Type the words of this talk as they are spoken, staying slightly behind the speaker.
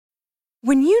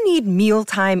When you need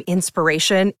mealtime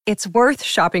inspiration, it's worth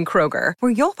shopping Kroger,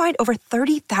 where you'll find over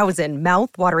 30,000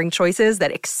 mouth-watering choices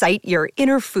that excite your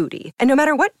inner foodie. And no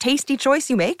matter what tasty choice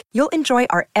you make, you'll enjoy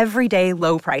our everyday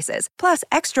low prices, plus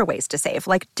extra ways to save,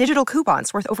 like digital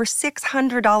coupons worth over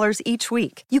 $600 each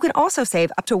week. You can also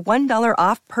save up to $1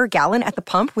 off per gallon at the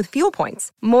pump with fuel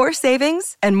points. More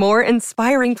savings and more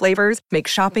inspiring flavors make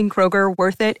shopping Kroger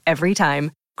worth it every time.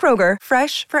 Kroger,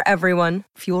 fresh for everyone.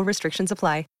 Fuel restrictions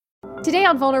apply. Today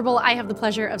on Vulnerable, I have the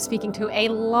pleasure of speaking to a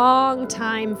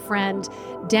longtime friend,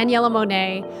 Daniella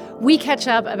Monet. We catch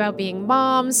up about being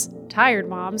moms, tired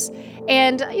moms,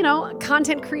 and,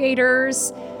 content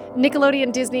creators,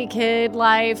 Nickelodeon Disney kid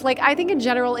life. I think in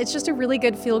general, it's just a really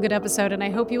good feel-good episode, and I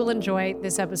hope you will enjoy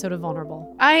this episode of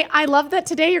Vulnerable. I love that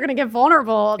today you're going to get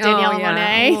vulnerable, Daniella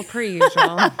Monet. Well, per usual.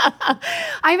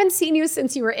 I haven't seen you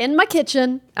since you were in my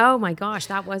kitchen. Oh my gosh,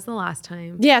 that was the last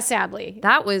time. Yeah, sadly.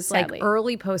 That was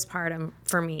early postpartum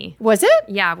for me. Was it?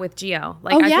 Yeah, with Gio.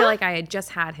 I feel like I had just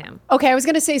had him. Okay, I was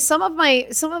going to say some of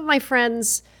my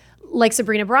friends, like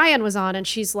Sabrina Bryan was on, and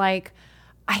she's like,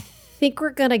 I think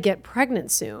we're going to get pregnant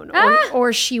soon.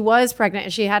 Or she was pregnant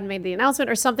and she hadn't made the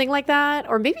announcement or something like that.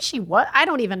 Or maybe she was. I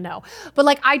don't even know.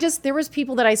 But there was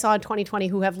people that I saw in 2020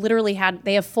 who have literally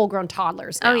they have full grown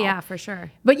toddlers now. Oh yeah, for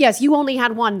sure. But yes, you only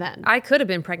had one then. I could have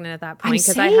been pregnant at that point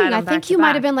because I think you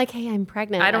might have been like, hey, I'm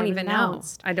pregnant. I don't even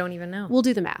know. We'll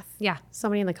do the math. Yeah.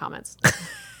 Somebody in the comments.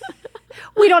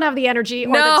 We don't have the energy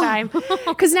or the time.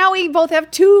 Because now we both have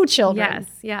 2 children.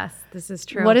 Yes, this is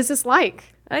true. What is this like?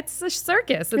 It's a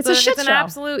circus. It's a shit it's an show.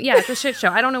 Absolute, it's a shit show.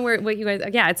 I don't know what you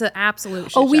guys, it's an absolute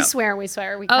shit show. We swear. We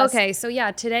cuss. Okay, so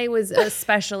today was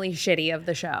especially shitty of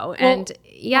the show. Well, and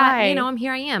here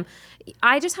I am.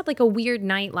 I just had a weird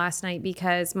night last night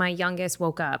because my youngest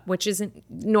woke up, which isn't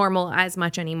normal as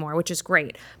much anymore, which is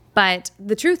great. But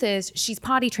the truth is she's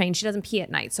potty trained. She doesn't pee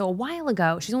at night. So a while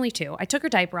ago, she's only 2. I took her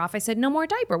diaper off. I said, no more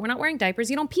diaper. We're not wearing diapers.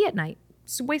 You don't pee at night.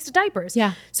 It's a waste of diapers.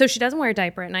 Yeah. So she doesn't wear a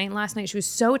diaper at night. And last night she was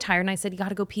so tired. And I said, you got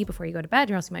to go pee before you go to bed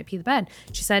or else you might pee the bed.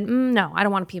 She said, no, I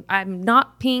don't want to pee. I'm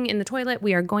not peeing in the toilet.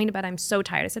 We are going to bed. I'm so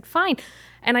tired. I said, fine.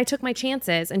 And I took my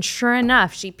chances. And sure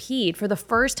enough, she peed for the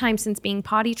first time since being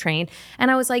potty trained. And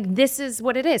I was like, this is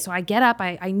what it is. So I get up.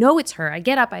 I know it's her. I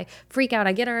get up. I freak out.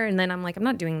 I get her. And then I'm like, I'm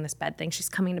not doing this bed thing. She's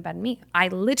coming to bed with me. I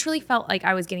literally felt like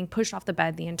I was getting pushed off the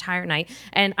bed the entire night.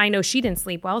 And I know she didn't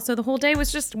sleep well. So the whole day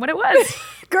was just what it was.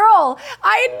 Girl,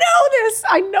 I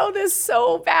know this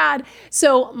so bad.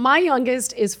 So my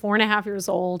youngest is 4.5 years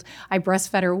old. I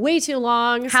breastfed her way too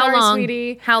long. How long,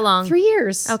 sweetie? How long? 3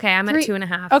 years. Okay, I'm at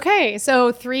 2.5. Okay,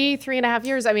 so 3.5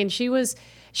 years. I mean,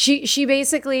 she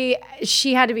basically,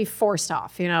 she had to be forced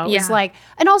off, It was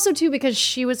and also too,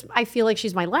 because I feel like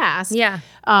she's my last. Yeah.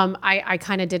 I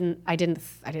kind of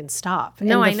didn't stop.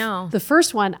 No, I know. The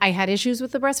first one, I had issues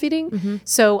with the breastfeeding. Mm-hmm.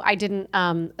 So I didn't,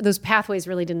 those pathways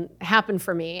really didn't happen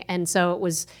for me. And so it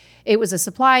was a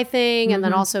supply thing. Mm-hmm. And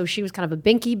then also she was kind of a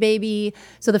binky baby.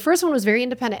 So the first one was very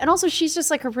independent. And also she's just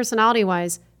her personality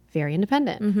wise, very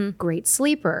independent, mm-hmm. great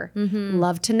sleeper, mm-hmm.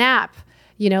 loved to nap.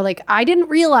 I didn't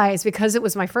realize because it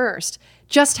was my first,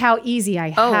 just how easy I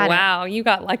had it. Oh, wow. You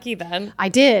got lucky then. I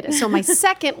did. So my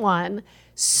second one,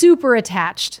 super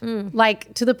attached,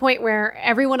 to the point where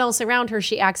everyone else around her,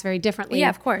 she acts very differently. Yeah,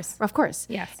 of course. Of course.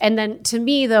 Yes. And then to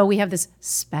me, though, we have this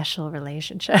special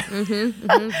relationship. Mm-hmm,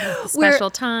 mm-hmm. Special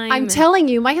time. I'm telling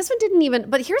you, my husband didn't even,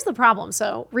 but here's the problem.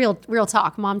 So real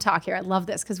talk, mom talk here. I love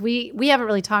this because we haven't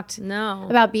really talked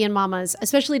about being mamas,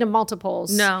 especially to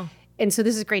multiples. No. And so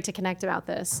this is great to connect about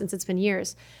this since it's been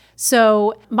years.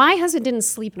 So my husband didn't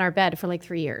sleep in our bed for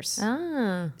 3 years.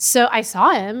 Ah. So I saw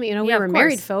him, we were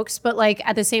married folks, but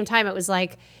at the same time, it was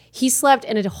he slept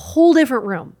in a whole different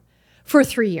room for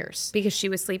 3 years. Because she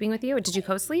was sleeping with you? Or did you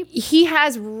co-sleep? He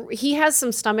has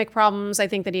some stomach problems, I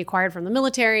think, that he acquired from the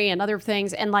military and other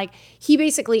things. And he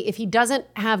basically, if he doesn't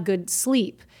have good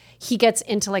sleep, he gets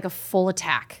into a full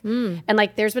attack. Mm. And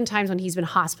there's been times when he's been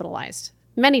hospitalized,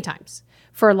 many times,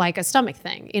 for a stomach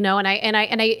thing,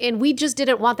 and we just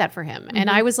didn't want that for him. Mm-hmm. And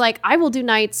I was like, I will do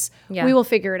nights. Yeah. We will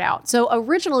figure it out. So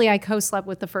originally I co-slept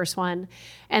with the first one.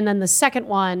 And then the second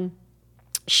one,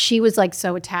 she was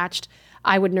so attached.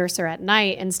 I would nurse her at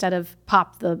night instead of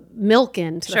pop the milk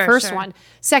into the first one.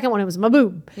 Second one, it was my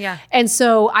boob. Yeah. And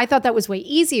so I thought that was way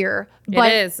easier.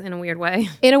 But it is in a weird way.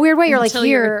 In a weird way, you're until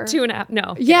you're 2.5.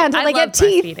 No. Yeah, until they get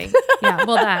teeth. Yeah,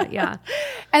 well that, yeah.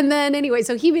 And then anyway,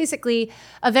 so he basically,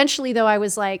 eventually though, I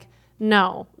was like,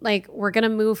 no, we're going to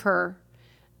move her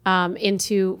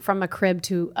from a crib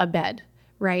to a bed.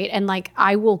 Right. And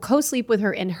I will co-sleep with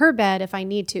her in her bed if I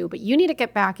need to, but you need to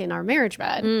get back in our marriage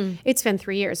bed. It's been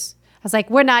 3 years. was like,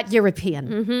 we're not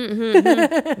European.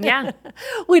 Yeah.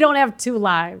 We don't have two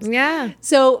lives. Yeah.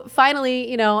 So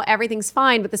finally, everything's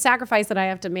fine. But the sacrifice that I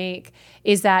have to make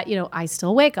is that, I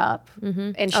still wake up.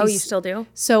 And Oh, you still do?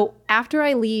 So after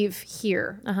I leave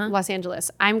here, Los Angeles,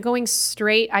 I'm going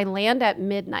straight. I land at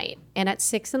midnight. And at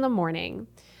 6 a.m,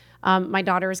 my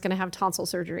daughter is going to have tonsil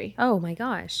surgery. Oh my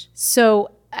gosh.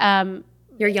 So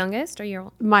Your youngest or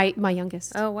your my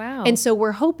youngest. Oh, wow. And so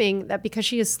we're hoping that because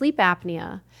she has sleep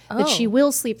apnea, that she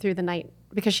will sleep through the night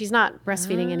because she's not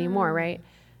breastfeeding anymore, right?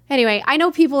 Anyway, I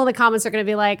know people in the comments are going to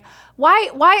be like, why,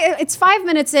 it's 5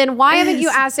 minutes in. Why haven't you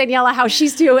asked Daniella how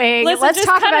she's doing? Listen, Let's just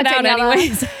talk cut about it out Daniella.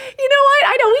 anyways. You know what?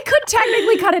 I know we could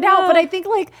technically cut it out, but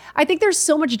I think there's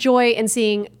so much joy in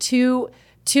seeing two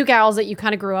gals that you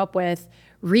kind of grew up with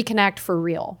reconnect for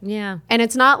real. Yeah. And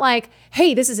it's not like,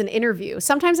 hey, this is an interview.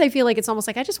 Sometimes I feel like it's almost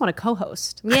like I just want to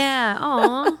co-host. Yeah.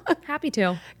 Aw. Happy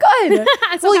to. Good.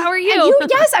 So how are you?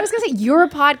 Yes, I was going to say, you're a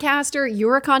podcaster.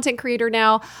 You're a content creator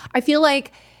now. I feel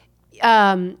like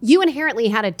you inherently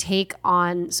had a take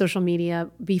on social media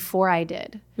before I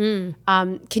did.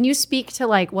 Can you speak to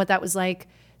like what that was like,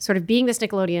 sort of being this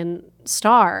Nickelodeon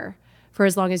star for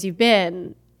as long as you've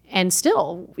been? And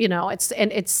still,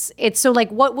 it's so like,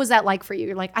 what was that like for you?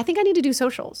 You're like, I think I need to do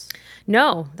socials.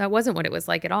 No, that wasn't what it was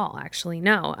like at all, actually.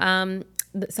 No.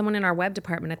 Someone in our web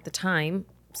department at the time,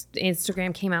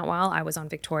 Instagram came out while I was on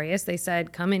Victorious. They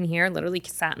said, come in here, literally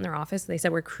sat in their office. They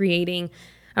said, we're creating,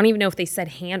 I don't even know if they said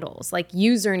handles, like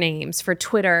usernames for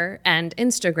Twitter and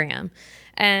Instagram.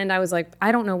 And I was like,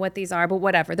 I don't know what these are, but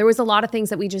whatever. There was a lot of things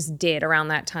that we just did around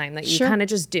that time that you kind of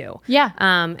just do. Yeah.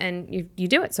 And you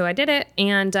do it. So I did it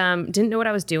and didn't know what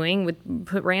I was doing, would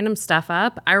put random stuff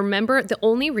up. I remember the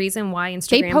only reason why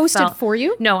Instagram They posted for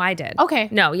you? No, I did. Okay.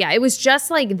 No, yeah. It was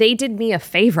just like they did me a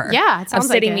favor. Yeah, it sounds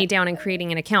of sitting like it. me down and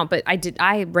creating an account. But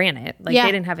I ran it. Like Yeah.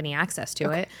 they didn't have any access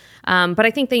to it. But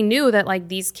I think they knew that like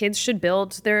these kids should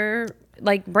build their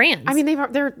like brands. I mean,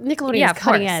 they're Nickelodeon's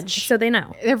cutting edge. So they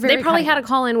know. They're very They probably cutting had a edge.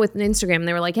 call in with an Instagram and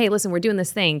they were like, hey, listen, we're doing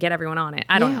this thing. Get everyone on it.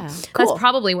 I don't know. Cool. That's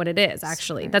probably what it is,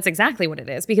 actually. That's exactly what it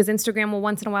is. Because Instagram will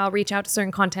once in a while reach out to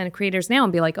certain content creators now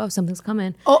and be like, oh, something's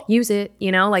coming. Oh. Use it.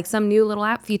 Like some new little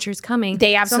app feature's coming.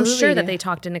 They absolutely So I'm sure do. that they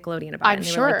talked to Nickelodeon about it. And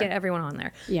they were like, get everyone on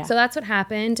there. Yeah. So that's what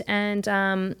happened. And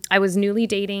I was newly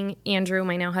dating Andrew,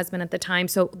 my now husband at the time.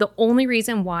 So the only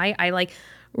reason why I like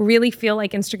really feel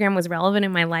like Instagram was relevant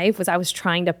in my life was I was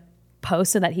trying to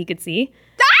post so that he could see.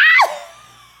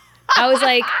 I was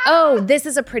like, oh, this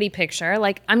is a pretty picture.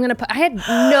 Like, I'm going to put, I had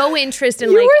no interest in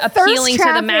like were appealing thirst to the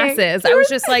trapping. masses. I was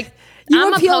just like, You I'm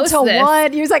going to appealed post to this.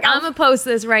 one. You was like, I'm going to post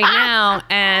this right now.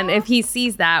 And if he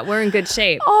sees that, we're in good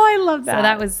shape. Oh, I love that. So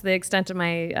that was the extent of my,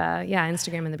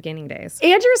 Instagram in the beginning days.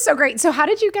 Andrew's so great. So how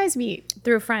did you guys meet?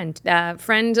 Through a friend.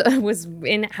 Friend was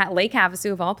in Lake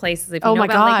Havasu of all places. If you Oh know my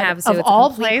about God. Lake Havasu, Of it's all a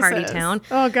complete party places. town.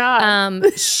 Oh,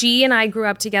 God. She and I grew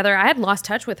up together. I had lost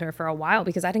touch with her for a while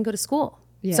because I didn't go to school.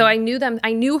 So I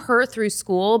knew her through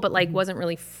school, but like wasn't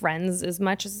really friends as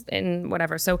much as in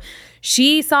whatever. So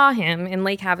she saw him in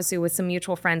Lake Havasu with some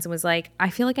mutual friends and was like, I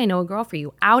feel like I know a girl for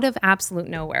you, out of absolute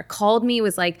nowhere. Called me,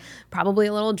 was like probably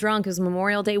a little drunk. It was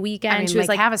Memorial Day weekend. I mean, she was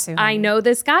Lake like, Havasu, I honey. know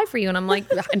this guy for you. And I'm like,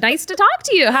 nice to talk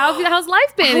to you. How's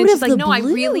life been? Out And she's of like, the no, I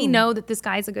blue. really know that this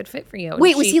guy's a good fit for you. And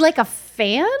Wait, was he like a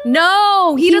fan?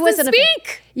 No, he doesn't wasn't a fan.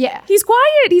 speak. Yeah. He's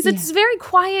quiet. He's very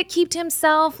quiet, keep to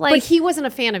himself. Like, But he wasn't a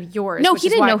fan of yours. No, which he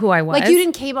is didn't why- know who I was. Like you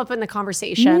didn't came up in the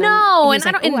conversation. No, and,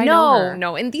 and I don't. And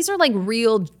no. And these are like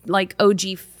real, like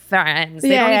OG friends.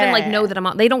 They don't even like know that I'm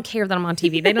on. They don't care that I'm on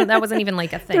TV. They don't. That wasn't even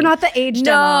like a thing. They're not the age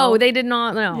No, demo. they did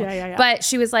not know. Yeah. But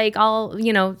she was like, I'll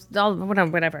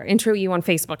whatever, intro you on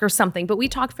Facebook or something. But we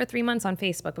talked for 3 months on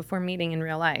Facebook before meeting in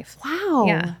real life. Wow.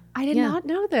 Yeah. I did Yeah. not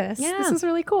know this. Yeah. This is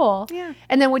really cool. Yeah.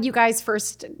 And then when you guys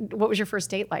what was your first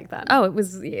date like then? Oh, it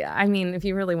was, I mean, if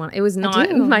you really want, it was not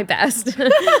do. my best.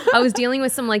 I was dealing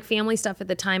with some like family stuff at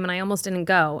the time and I almost didn't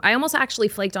go. I almost actually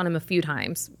flaked on him a few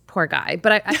times. Poor guy.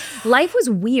 But life was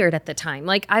weird at the time.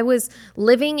 Like I was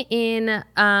living in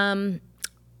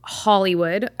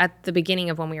Hollywood at the beginning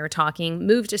of when we were talking,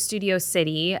 moved to Studio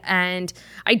City, and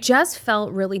I just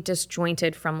felt really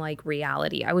disjointed from like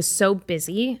reality. I was so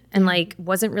busy and like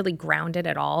wasn't really grounded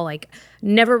at all. Like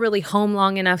never really home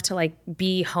long enough to like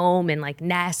be home and like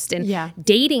nest. And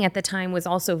dating at the time was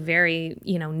also very,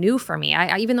 new for me.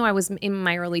 I even though I was in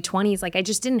my early 20s, like I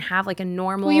just didn't have like a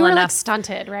normal Well, you were enough. like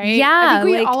stunted, right? Yeah, I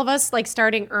think like- all of us like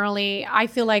starting early. I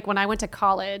feel like when I went to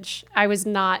college, I was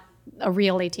not a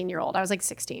real 18-year-old. I was like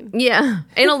 16. Yeah,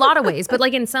 in a lot of ways. But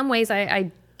like in some ways,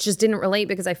 I just didn't relate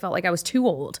because I felt like I was too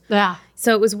old. Yeah.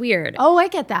 So it was weird. Oh, I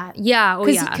get that. Yeah. Oh,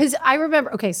 yeah. Because I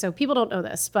remember, okay, so people don't know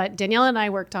this, but Daniella and I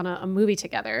worked on a movie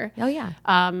together. Oh, yeah.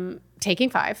 taking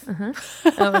 5.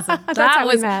 That we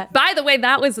was, met. by the way,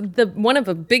 that was one of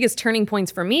the biggest turning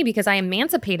points for me because I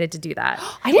emancipated to do that.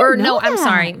 I didn't know I'm that.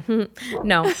 sorry.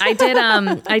 No, I did.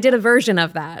 I did a version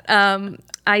of that.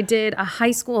 I did a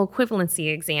high school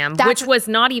equivalency exam, which was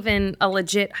not even a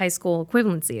legit high school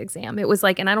equivalency exam. It was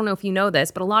like, and I don't know if you know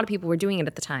this, but a lot of people were doing it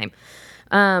at the time.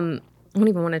 I don't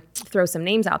even want to throw some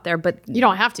names out there, but You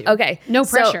don't have to. Okay. No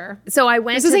pressure. So I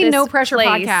went This to is a this no pressure place.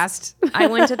 podcast. I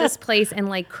went to this place in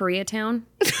like Koreatown.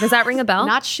 Does that ring a bell?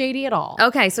 Not shady at all.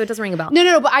 Okay, so it doesn't ring a bell.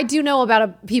 No, but I do know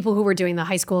about people who were doing the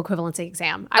high school equivalency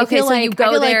exam. You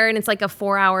go there and it's like a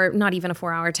 4-hour, not even a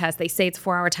 4-hour test. They say it's a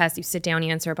 4-hour test. You sit down,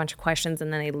 you answer a bunch of questions,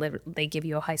 and then they give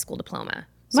you a high school diploma.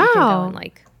 So you can go and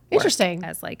like work Interesting.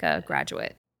 as like a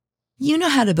graduate. You know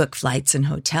how to book flights and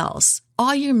hotels.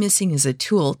 All you're missing is a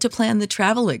tool to plan the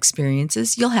travel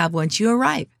experiences you'll have once you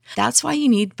arrive. That's why you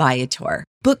need Viator.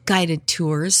 Book guided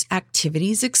tours,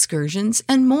 activities, excursions,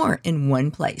 and more in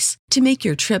one place to make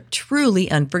your trip truly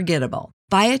unforgettable.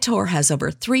 Viator has over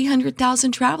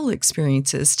 300,000 travel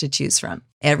experiences to choose from.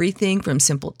 Everything from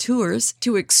simple tours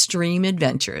to extreme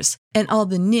adventures and all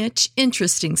the niche,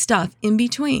 interesting stuff in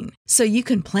between. So you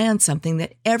can plan something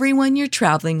that everyone you're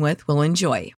traveling with will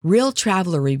enjoy. Real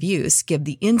traveler reviews give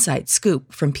the inside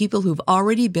scoop from people who've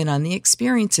already been on the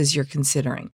experiences you're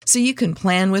considering. So you can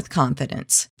plan with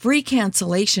confidence. Free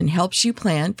cancellation helps you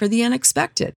plan for the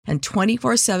unexpected. And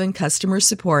 24/7 customer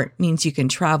support means you can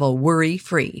travel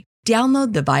worry-free.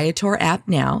 Download the Viator app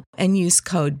now and use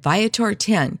code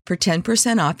Viator10 for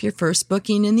 10% off your first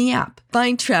booking in the app.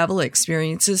 Find travel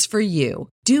experiences for you.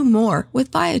 Do more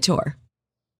with Viator.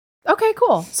 Okay,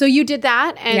 cool. So you did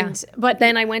that, But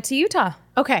then I went to Utah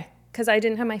okay. because I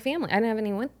didn't have my family. I didn't have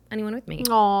anyone with me.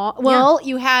 Aw. Well,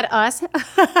 you had us.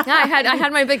 I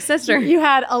had my big sister. You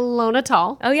had Alona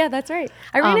Tall. Oh yeah, that's right.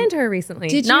 I ran into her recently.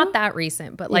 did Not you? that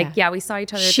recent, but like we saw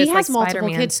each other. At She this, has like, multiple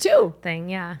Spider-Man kids too. thing.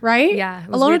 Yeah. Right? Yeah. It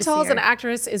was Alona weird to Tall see is an her.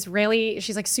 actress, Israeli.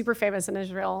 She's like super famous in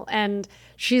Israel. And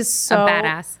she's so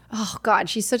badass. Oh God,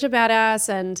 she's such a badass.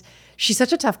 And she's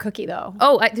such a tough cookie though.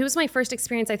 Oh, it was my first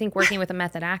experience, I think, working with a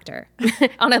method actor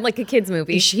on like a kids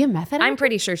movie. Is she a method actor? I'm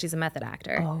pretty sure she's a method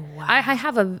actor. Oh, wow.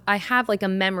 I have like a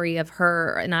memory of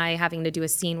her and I having to do a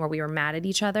scene where we were mad at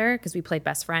each other because we played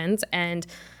best friends. And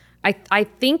I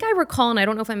think I recall, and I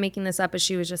don't know if I'm making this up, but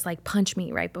she was just like, punch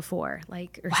me right before,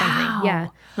 like, or something. Yeah.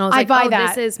 And I was like, buy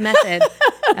that. This is method.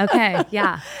 Okay.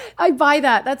 Yeah. I buy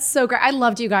that. That's so great. I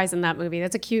loved you guys in that movie.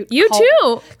 That's a cute You cult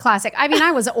too. classic. I mean,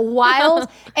 I was wild.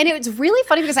 And it was really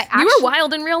funny because You were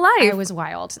wild in real life. I was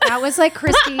wild. That was like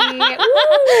Christy. You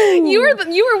were wild in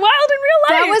real life.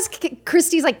 That was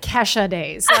Christy's like Kesha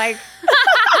days. Like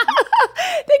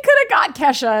they could have got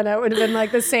Kesha and it would have been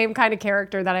like the same kind of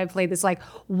character that I played, this like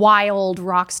wild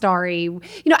rock starry. You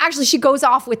know, actually she goes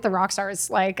off with the rock stars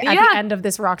like at the end of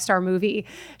this rock star movie.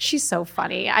 She's so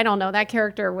funny. I don't know. That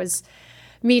character was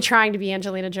me trying to be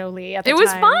Angelina Jolie at the time. It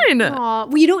was fun. Aw.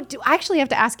 Well, I actually have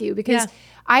to ask you because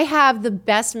I have the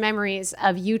best memories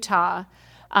of Utah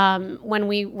when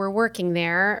we were working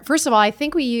there. First of all, I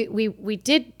think we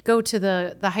did go to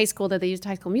the high school that they used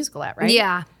High School Musical at, right?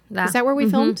 Yeah. Is that where we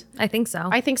filmed? I think so.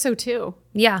 I think so too.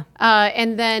 Yeah.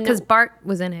 And then Because Bart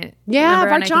was in it. yeah, remember?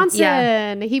 Bart And I think-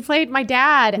 Johnson. He played my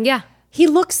dad. Yeah. He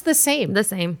looks the same. The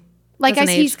same. Like Doesn't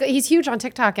age. he's huge on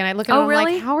TikTok, and I look at him Oh, I'm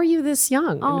really? like, how are you this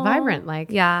young and vibrant? Like,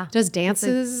 yeah. does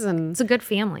dances and It's a good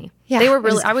family. Yeah, They were it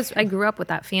really. is. I grew up with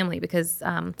that family because.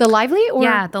 the Lively or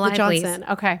Yeah, the Lively's. Johnson.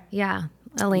 Okay, Yeah,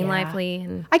 Elaine Yeah. Lively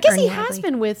and. I guess Ernie he has Lively.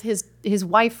 been with his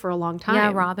wife for a long time.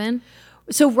 Yeah, Robin.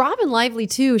 So Robin Lively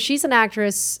too. She's an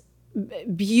actress.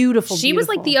 Beautiful. She was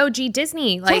like the OG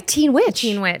Disney, yeah, like Teen Witch.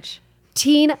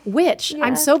 Teen Witch.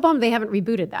 I'm so bummed they haven't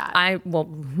rebooted that. right?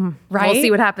 Right? We'll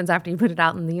see what happens after you put it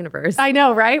out in the universe. I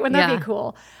know, right? Wouldn't that Yeah. be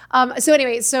cool? So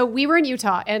anyway, so we were in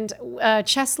Utah and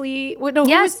Chesley.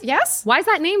 Yes. Why is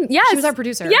that name? Yes. She was our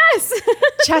producer. Yes.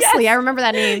 Chesley. I remember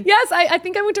that name. Yes. I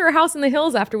think I went to her house in the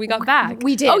hills after we got back.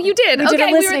 We did. Oh, you did. We okay, did a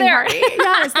we were listening there. party.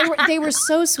 Yes, they were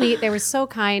so sweet. They were so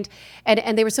kind,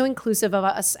 and they were so inclusive of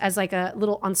us as like a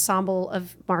little ensemble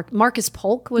of Marcus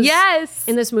Polk was Yes.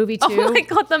 in this movie too. Oh my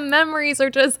God, the memories are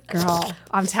just. Girl,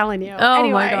 I'm telling you. Oh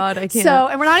Anyway, my God, I can't. So,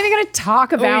 and we're not even going to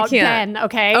talk about can't. Ben,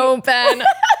 okay? Oh, Ben.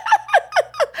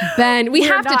 Ben, we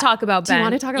have to talk about Do you Ben.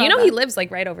 wanna talk about You know Ben? he lives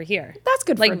like right over here. That's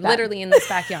good for Like Ben. literally in this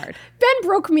backyard. Ben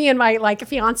broke me and my like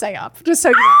fiance up, just so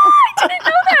you know. I didn't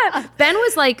know that. Ben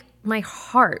was like my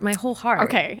heart, my whole heart.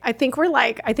 Okay, I think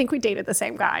we dated the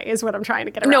same guy is what I'm trying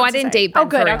to get around. No, I to didn't say. date Ben Oh,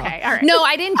 good. for real. Okay, all right. No,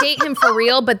 I didn't date him for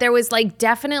real, but there was like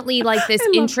definitely like this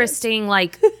interesting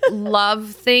like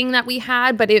love thing that we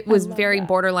had, but it was very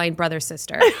borderline brother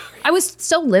sister. I was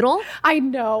so little. I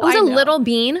know. I was a little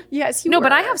bean. Yes, you No, were.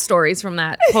 but I have stories from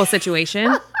that whole situation.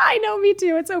 I know, me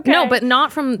too. It's okay. No, but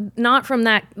not from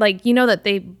that. Like, you know that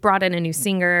they brought in a new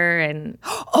singer and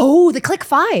oh, the Click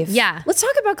Five. Yeah. Let's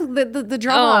talk about the oh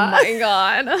drama. my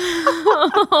god,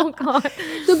 oh god.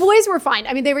 The boys were fine.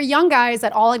 I mean, they were young guys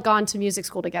that all had gone to music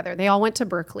school together. They all went to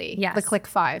Berkeley. Yes. The Click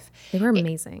Five. They were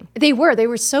amazing. They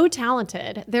were so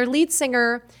talented. Their lead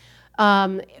singer,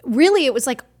 really, it was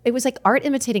like art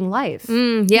imitating life.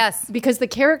 Yes, Because the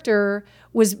character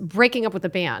was breaking up with the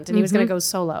band and he was going to go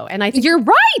solo. And I think you're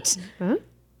right.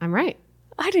 I'm right.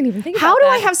 I didn't even think. How about do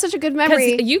that. I have such a good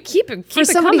memory? Because you keep it for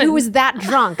somebody coming. who was that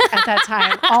drunk at that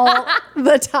time, all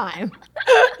the time.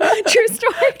 True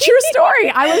story. True story.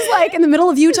 I was like in the middle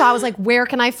of Utah. I was like, where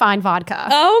can I find vodka?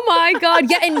 Oh my god!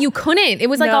 Yeah, and you couldn't. It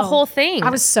was like a No. whole thing. I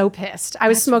was so pissed. I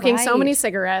was smoking so right. many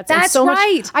cigarettes. and That's so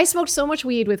right. Much, I smoked so much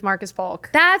weed with Marcus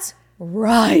Polk. That's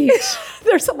right.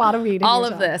 There's a lot of weed in All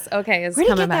Utah. of this. Okay, is Where did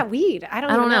you coming get back. that weed? I don't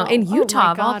I don't even know. In Oh Utah,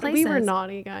 my of all God, We were places.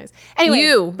 naughty guys. Anyway,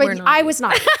 You but were I naughty. was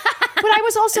naughty. But I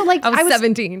was also like, I was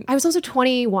 17. I was also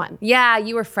 21. Yeah,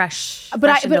 you were fresh.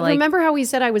 But remember how we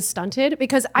said I was stunted?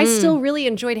 Because I still really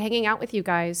enjoyed hanging out with you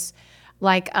guys.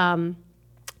 Like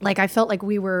I felt like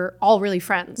we were all really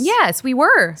friends. Yes, we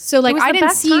were. So like It was I the didn't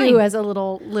best see time. you as a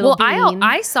little Well, bean.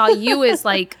 I saw you as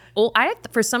like, well, I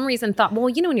for some reason thought, well,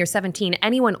 you know, when you're 17,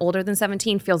 anyone older than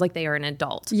 17 feels like they are an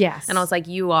adult. Yes. And I was like,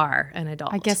 you are an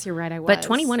adult. I guess you're right. I was. But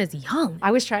 21 is young.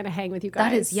 I was trying to hang with you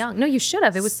guys. That is young. No, you should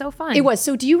have. It was so fun. It was.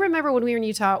 So do you remember when we were in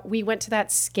Utah? We went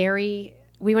to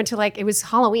we went to like, it was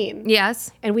Halloween.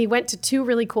 Yes. And we went to two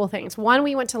really cool things. One,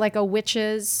 we went to like a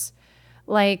witches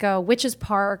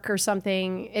park or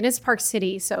something. And it's Park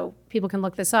City, so people can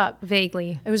look this up.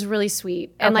 Vaguely. It was really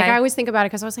sweet. And like Okay. I always think about it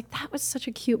because I was like, that was such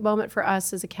a cute moment for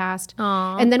us as a cast.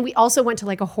 Aw. And then we also went to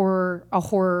like a horror,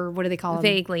 what do they call them?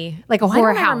 Vaguely. Like a Why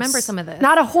horror don't I house. remember some of this?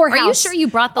 Not a horror Are house. you sure you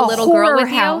brought the A little girl horror with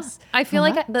house. you? I feel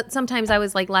like that sometimes I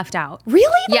was like left out.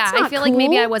 Really? Yeah, That's I feel like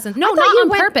maybe cool. I wasn't. I No, thought not you on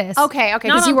went- purpose. Okay, Not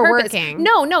because you on were purpose. working.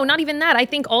 No, not even that. I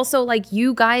think also like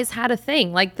you guys had a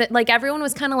thing. Like that, like everyone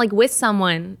was kind of like with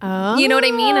someone. You know what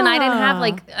I mean? And I didn't have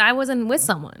like I wasn't with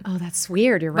someone. Oh, that's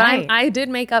weird. You're But right. I did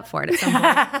make up for it at some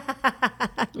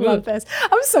point. love this.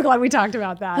 I'm so glad we talked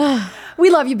about that.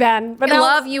 We love you, Ben. But I now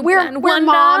love you, We're Ben. we're Wanda.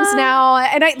 moms now,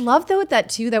 and I love though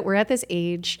that we're at this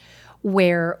age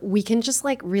where we can just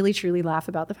like really truly laugh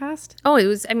about the past. Oh, it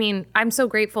was, I mean, I'm so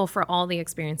grateful for all the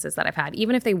experiences that I've had.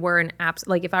 Even if they were an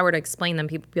like if I were to explain them,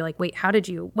 people would be like, wait, how did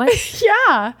you, what?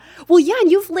 Yeah. Well, yeah, and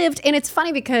you've lived, and it's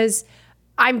funny because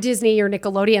I'm Disney or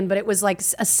Nickelodeon, but it was like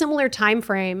a similar time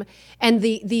frame, and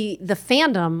the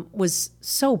fandom was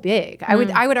so big. I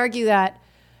would argue that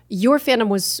your fandom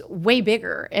was way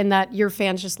bigger, and that your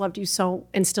fans just loved you so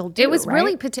and still do. It was right?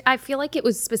 really, I feel like it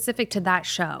was specific to that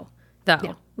show,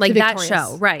 though. Like to that Victorious.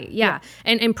 show, right? Yeah.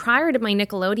 And prior to my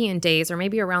Nickelodeon days, or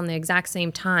maybe around the exact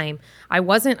same time, I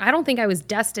don't think I was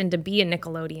destined to be a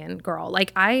Nickelodeon girl.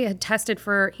 Like I had tested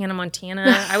for Hannah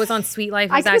Montana. I was on Sweet Life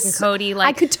with Zach and Cody. Like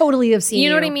I could totally have seen you. You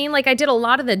know what I mean? Like I did a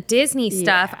lot of the Disney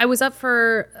stuff. I was up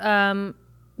for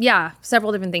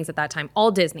several different things at that time, all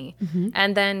Disney.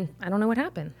 And then I don't know what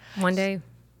happened. One day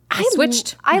I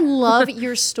switched. I love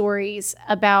your stories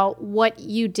about what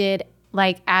you did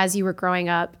like as you were growing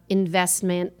up,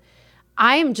 investment.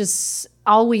 I am just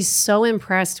always so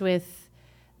impressed with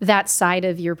that side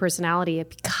of your personality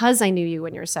because I knew you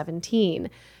when you were 17.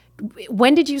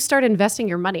 When did you start investing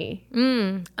your money?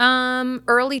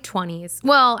 Early 20s.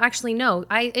 Well, actually, no.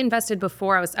 I invested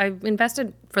before I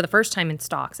invested for the first time in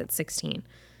stocks at 16.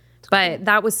 But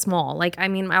that was small. Like, I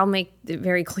mean, I'll make it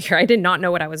very clear. I did not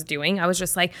know what I was doing. I was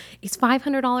just like, is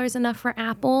 $500 enough for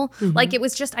Apple? Like, it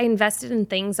was just, I invested in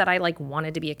things that I like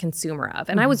wanted to be a consumer of.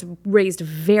 And I was raised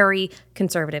very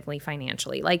conservatively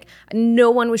financially. Like, no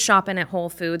one was shopping at Whole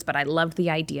Foods, but I loved the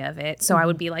idea of it. So I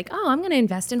would be like, oh, I'm going to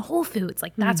invest in Whole Foods.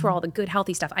 Like, that's where all the good,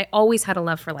 healthy stuff. I always had a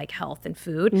love for like health and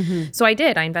food. So I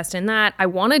did. I invested in that. I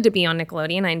wanted to be on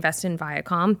Nickelodeon. I invested in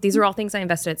Viacom. These are all things I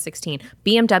invested at 16.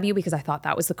 BMW, because I thought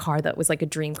that was the car car that was like a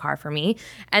dream car for me.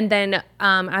 And then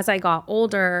as I got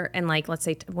older and like, let's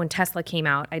say when Tesla came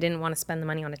out, I didn't want to spend the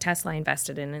money on a Tesla. I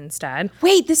invested in instead.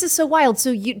 Wait, this is so wild.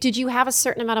 So did you have a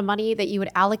certain amount of money that you would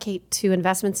allocate to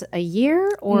investments a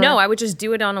year? Or No, I would just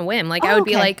do it on a whim. Like I would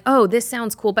be like, oh, this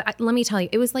sounds cool. But let me tell you,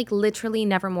 it was like literally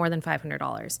never more than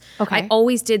 $500. Okay. I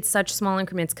always did such small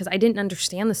increments because I didn't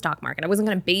understand the stock market. I wasn't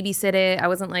going to babysit it. I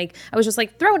was just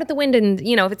like, throw it at the wind. And,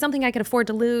 you know, if it's something I could afford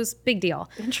to lose, big deal.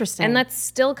 Interesting. And that's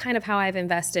still kind of how I've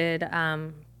invested.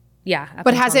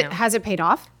 But has it paid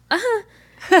off?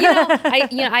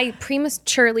 I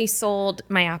prematurely sold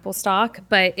my Apple stock,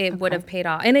 but it would have paid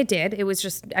off. And it did. It was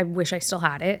just, I wish I still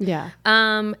had it. Yeah.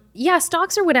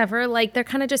 Stocks or whatever, like they're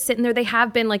kind of just sitting there. They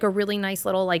have been like a really nice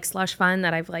little like slush fund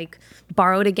that I've like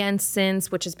borrowed against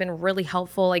since, which has been really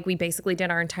helpful. Like we basically did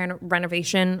our entire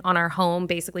renovation on our home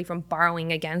basically from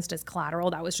borrowing against as collateral.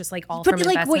 That was just like all from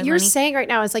investment But like what you're money. saying right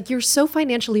now is like you're so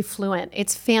financially fluent.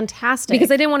 It's fantastic.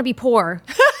 Because I didn't want to be poor.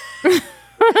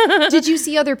 Did you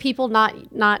see other people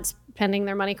not spending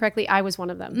their money correctly? I was one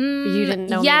of them. But you didn't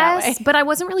know me that way. Yes, but I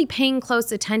wasn't really paying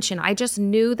close attention. I just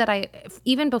knew that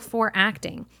even before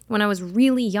acting, when I was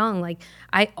really young, like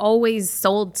I always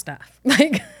sold stuff.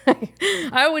 Like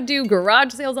I would do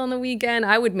garage sales on the weekend.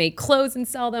 I would make clothes and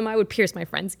sell them. I would pierce my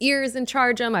friends' ears and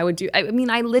charge them. I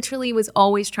literally was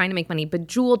always trying to make money.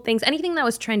 Bejeweled things, anything that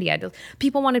was trendy.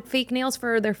 People wanted fake nails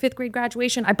for their 5th grade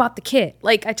graduation. I bought the kit.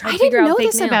 Like I tried to figure out fake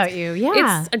nails. I didn't know this about you.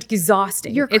 Yeah. It's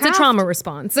exhausting. Your It's a craft. trauma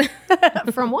response.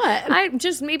 From what? I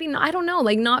don't know,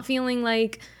 like not feeling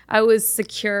like I was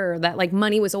secure, that like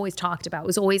money was always talked about. It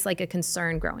was always like a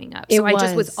concern growing up. So I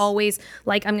just was always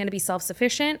like, I'm going to be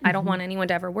self-sufficient. I don't want anyone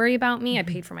to ever worry about me. I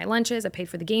paid for my lunches. I paid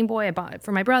for the Game Boy. I bought it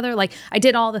for my brother. Like I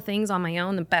did all the things on my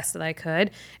own, the best that I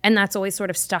could. And that's always sort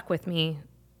of stuck with me.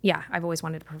 Yeah, I've always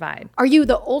wanted to provide. Are you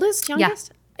the oldest,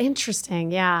 youngest? Yeah.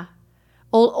 Interesting, yeah.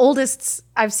 Oldest,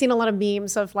 I've seen a lot of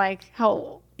memes of like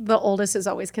how the oldest is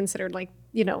always considered like,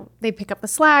 you know, they pick up the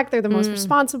slack. They're the most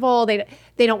responsible. They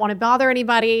don't want to bother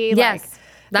anybody. Yes, like,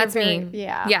 that's me.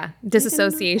 Yeah,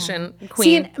 disassociation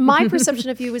queen. See, my perception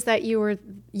of you was that you were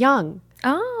young.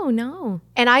 Oh no.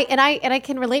 And I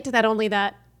can relate to that only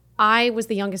that I was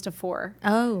the youngest of 4.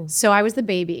 Oh. So I was the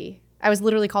baby. I was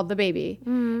literally called the baby.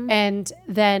 And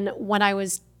then when I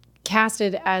was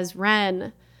casted as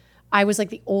Ren, I was like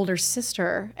the older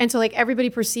sister. And so like everybody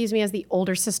perceives me as the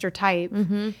older sister type.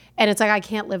 And it's like, I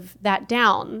can't live that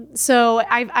down. So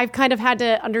I've kind of had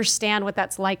to understand what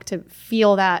that's like to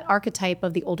feel that archetype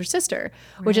of the older sister,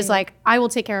 which is like, I will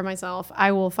take care of myself.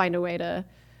 I will find a way to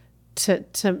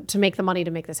make the money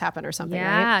to make this happen or something.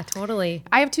 Yeah, right? totally.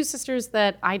 I have 2 sisters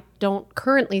that I don't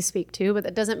currently speak to, but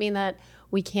that doesn't mean that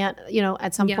we can't, you know,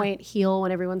 at some point heal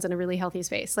when everyone's in a really healthy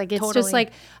space. Like it's just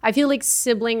like, I feel like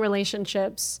sibling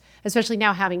relationships, especially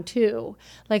now having 2,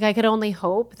 like I could only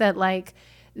hope that like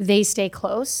they stay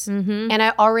close. And I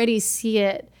already see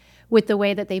it with the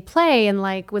way that they play. And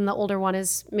like when the older one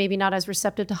is maybe not as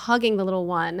receptive to hugging the little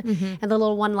one, and the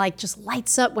little one like just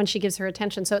lights up when she gives her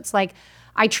attention. So it's like,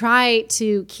 I try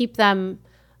to keep them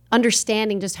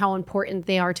understanding just how important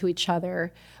they are to each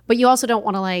other. But you also don't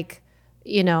want to like,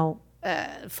 you know,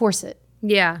 force it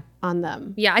on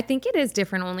them. Yeah, I think it is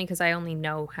different only because I only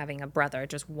know having a brother,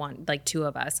 just one, like 2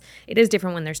 of us. It is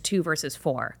different when there's 2 versus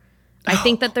 4. I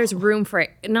think that there's room for,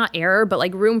 not error, but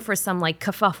like room for some like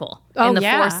kerfuffle in the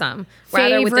foursome.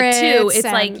 Rather with the 2, it's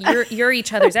like you're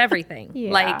each other's everything.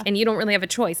 Like, and you don't really have a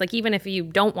choice. Like even if you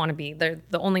don't want to be, they're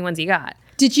the only ones you got.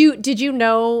 Did you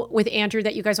know with Andrew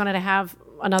that you guys wanted to have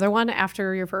another one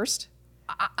after your first?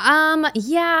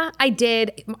 Yeah, I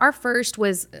did. Our first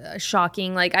was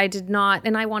shocking. Like I did not,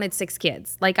 and I wanted 6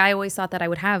 kids. Like I always thought that I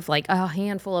would have like a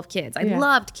handful of kids. I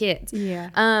loved kids.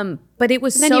 But it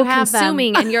was so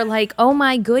consuming and you're like, oh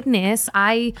my goodness,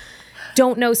 I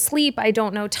don't know sleep. I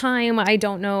don't know time. I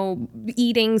don't know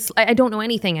eating. I don't know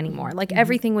anything anymore. Like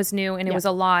everything was new and it was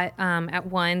a lot at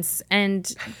once. And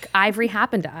Ivory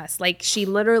happened to us. Like she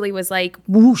literally was like,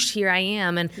 whoosh, here I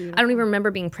am. And I don't even remember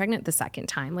being pregnant the second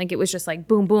time. Like it was just like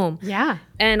boom, boom. Yeah.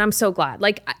 And I'm so glad.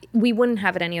 Like we wouldn't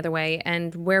have it any other way.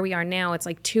 And where we are now, it's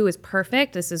like 2 is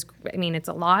perfect. This is, I mean, it's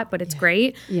a lot, but it's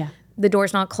great. Yeah. The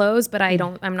door's not closed, but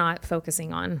I'm not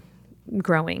focusing on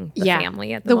growing the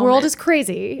family at the moment. World is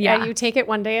crazy. Yeah. You take it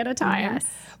one day at a time. Yes.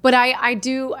 But I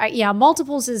do,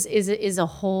 multiples is a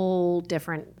whole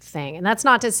different thing. And that's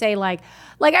not to say like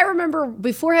I remember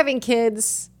before having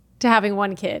kids to having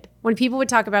one kid, when people would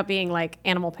talk about being like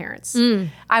animal parents,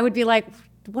 I would be like,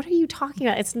 what are you talking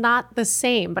about? It's not the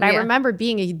same. But I remember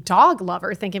being a dog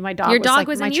lover, thinking my dog Your was dog like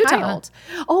was my in Utah. child.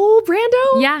 Oh,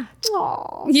 Brando? Yeah.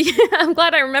 Aw. Yeah, I'm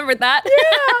glad I remembered that.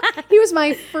 Yeah. He was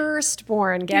my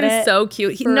firstborn. Get He was it? so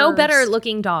cute. No better First.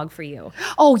 looking dog for you.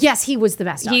 Oh, yes, he was the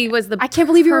best dog. He was the I can't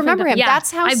believe you perfect remember dog. him. Yeah.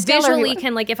 That's how I stellar visually he was.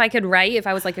 can, like, if I could write, if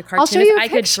I was like a I'll show you cartoonist, a I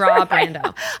could picture. draw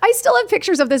Brando. I still have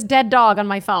pictures of this dead dog on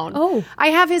my phone. Oh. I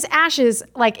have his ashes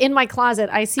like in my closet.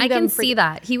 I see I them. can see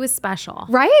that. He was special.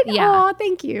 Right? Yeah. Oh,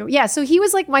 thank you. Yeah. So he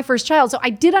was like my first child. So I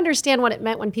did understand what it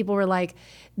meant when people were like,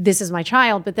 this is my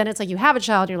child. But then it's like you have a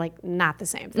child, you're like, not the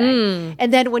same thing.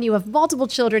 And then when you have multiple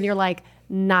children, you're like,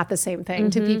 not the same thing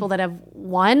to people that have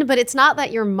one. But it's not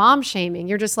that you're mom shaming.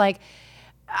 You're just like,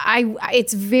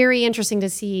 it's very interesting to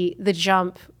see the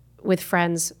jump with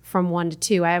friends from 1 to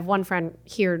 2. I have one friend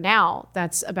here now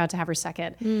that's about to have her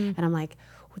second. And I'm like,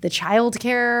 the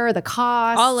childcare, the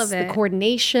costs, All of it. the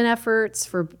coordination efforts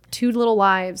for 2 little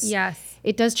lives. Yes.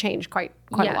 It does change quite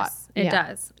a lot. It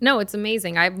does. No, it's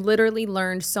amazing. I've literally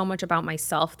learned so much about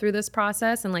myself through this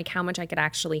process and like how much I could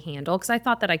actually handle, because I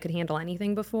thought that I could handle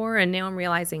anything before. And now I'm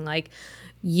realizing like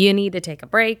you need to take a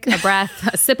break, a breath,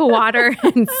 a sip of water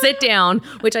and sit down,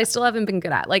 which I still haven't been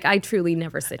good at. Like I truly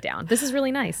never sit down. This is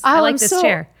really nice. I like this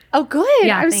chair. Oh, good.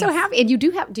 Yeah, I'm so thanks. happy. And do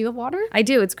you have water? I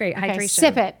do. It's great. Okay, Hydration.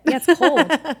 sip it. Yeah, it's cold.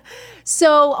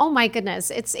 So, oh my goodness,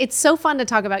 it's so fun to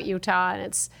talk about Utah, and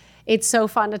it's so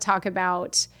fun to talk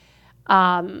about,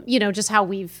 just how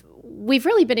we've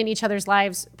really been in each other's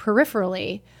lives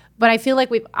peripherally. But I feel like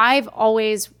I've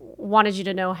always wanted you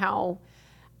to know how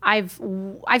I've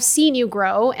seen you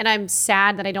grow, and I'm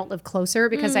sad that I don't live closer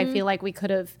because I feel like we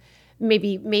could have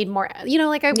maybe made more.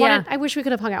 I wish we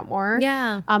could have hung out more.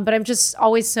 Yeah. But I'm just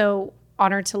always so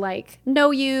honored to like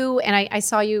know you, and I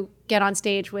saw you get on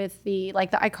stage with the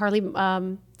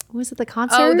iCarly. What was it, the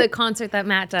concert? Oh, the concert that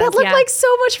Matt does. That looked like so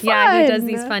much fun. Yeah, he does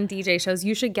these fun DJ shows.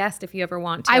 You should guest if you ever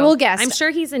want to. I will guest. I'm sure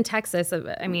he's in Texas.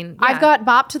 I mean, I've got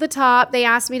Bop to the Top. They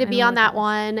asked me to be on that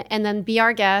one. And then Be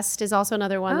Our Guest is also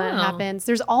another one that happens.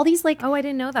 There's all these like... Oh, I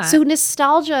didn't know that. So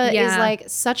nostalgia is Yeah. like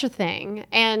such a thing.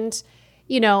 And,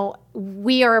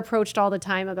 we are approached all the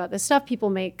time about this stuff. People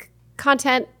make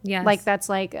content. Yes. Like that's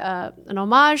like an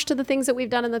homage to the things that we've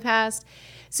done in the past.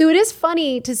 So it is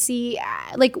funny to see,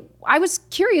 like, I was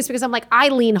curious because I'm like, I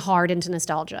lean hard into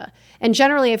nostalgia. And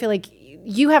generally I feel like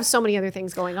you have so many other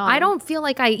things going on. I don't feel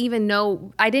like I even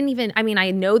know. I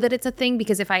know that it's a thing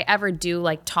because if I ever do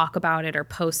like talk about it or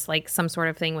post like some sort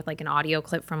of thing with like an audio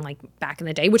clip from like back in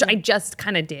the day, which I just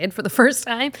kind of did for the first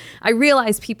time, I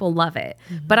realized people love it.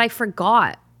 But I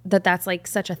forgot that that's like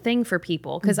such a thing for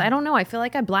people because I don't know, I feel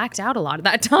like I blacked out a lot of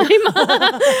that time.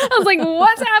 I was like,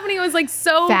 what's happening? It was like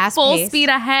so Fast full paced. speed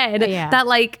ahead Yeah. that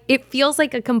like it feels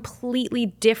like a completely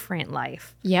different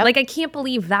life. Yep. Like I can't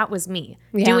believe that was me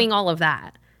Yeah. doing all of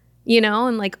that,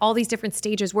 and like all these different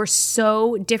stages were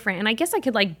so different. And I guess I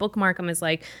could like bookmark them as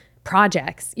like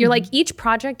projects. You're like, each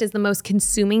project is the most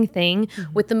consuming thing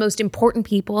with the most important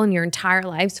people in your entire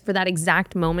lives for that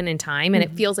exact moment in time. And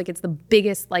it feels like it's the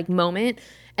biggest like moment.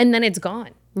 And then it's gone.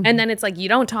 And then it's like, you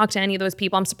don't talk to any of those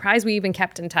people. I'm surprised we even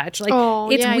kept in touch. Like,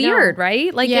 it's I know. weird,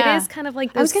 right? Like, Yeah. it is kind of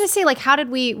like this. I was going to say, like, how did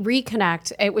we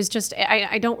reconnect? It was just,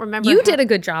 I don't remember. You did a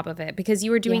good job of it because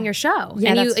you were doing your show.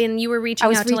 Yeah, and you were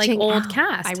reaching out to like old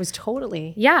cast. I was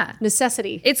totally. Yeah.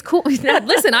 Necessity. It's cool.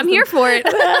 Listen, I'm here for it.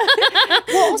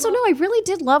 Well, also, no, I really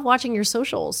did love watching your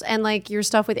socials and like your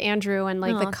stuff with Andrew and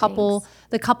like the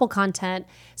couple content.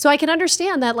 So I can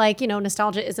understand that, like,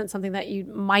 nostalgia isn't something that you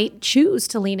might choose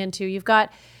to lean into. You've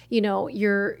got,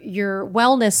 your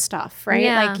wellness stuff, right?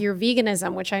 Yeah. Like your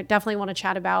veganism, which I definitely want to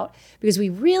chat about because we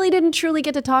really didn't truly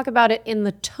get to talk about it in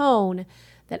the tone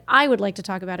that I would like to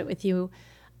talk about it with you.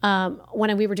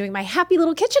 When we were doing my happy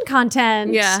little kitchen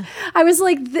content. Yeah. I was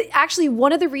like, actually,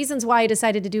 one of the reasons why I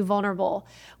decided to do Vulnerable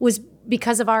was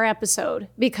because of our episode.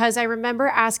 Because I remember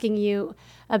asking you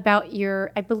about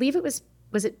I believe it was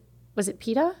it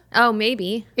PETA? Oh,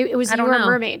 maybe. It was I you don't were know. a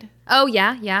mermaid. Oh,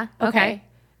 yeah. Okay.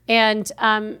 And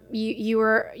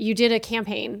you did a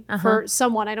campaign for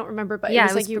someone, I don't remember, but Yeah, it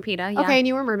was it like was you, for PETA, yeah. Okay, and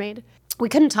you were a mermaid. We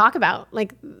couldn't talk about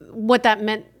like what that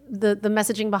meant, the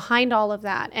messaging behind all of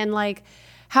that, and like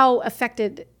how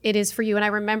affected it is for you. And I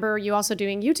remember you also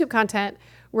doing YouTube content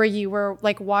where you were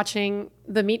like watching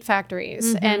the meat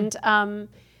factories. And, I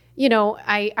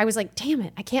was like, damn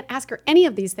it, I can't ask her any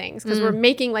of these things because we're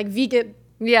making like vegan,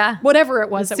 Yeah. whatever it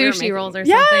was. that we were Sushi making. rolls or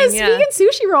yes, something. Yeah. vegan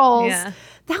sushi rolls. Yeah.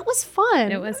 That was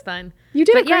fun. It was fun. You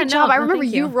did a But yeah, great job. no, I remember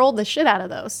thank you rolled the shit out of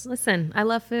those. Listen, I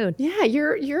love food. Yeah,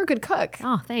 you're a good cook.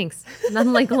 Oh, thanks.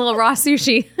 Nothing like a little raw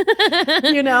sushi.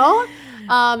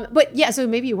 But yeah, so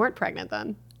maybe you weren't pregnant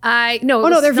then. No. Oh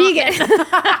no, they're vegan.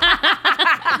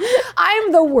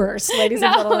 I'm the worst, ladies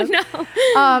and gentlemen.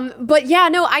 But yeah,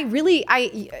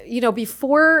 no,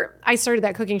 before I started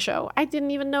that cooking show, I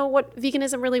didn't even know what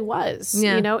veganism really was.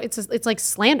 Yeah. You know, it's like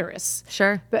slanderous.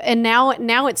 Sure. And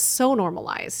now it's so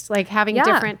normalized, like having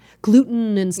different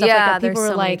gluten and stuff like that. People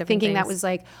are like thinking that was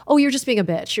like, oh, you're just being a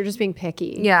bitch. You're just being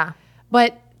picky. Yeah.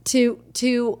 But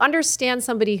to understand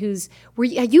somebody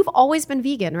you've always been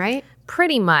vegan, right?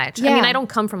 Pretty much. Yeah. I mean, I don't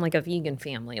come from like a vegan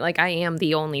family. Like I am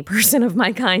the only person of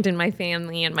my kind in my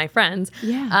family and my friends.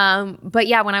 Yeah. But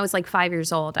yeah, when I was like 5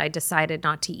 years old, I decided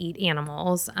not to eat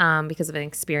animals because of an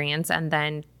experience. And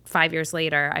then 5 years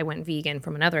later, I went vegan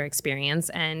from another experience.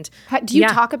 And do you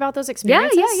talk about those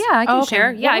experiences? Yeah. I can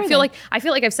share. Yeah, I feel they?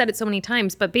 like I've said it so many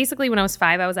times. But basically, when I was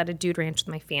 5, I was at a dude ranch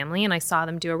with my family, and I saw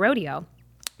them do a rodeo.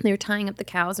 They were tying up the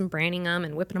cows and branding them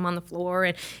and whipping them on the floor.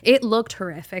 And it looked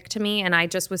horrific to me. And I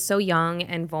just was so young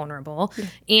and vulnerable.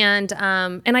 Yeah.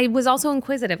 And I was also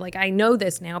inquisitive. Like, I know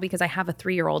this now because I have a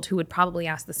 3-year-old who would probably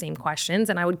ask the same questions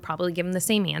and I would probably give him the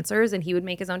same answers and he would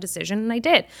make his own decision. And I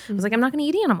did. I was like, I'm not going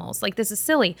to eat animals. Like, this is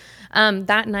silly.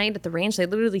 That night at the ranch, they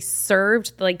literally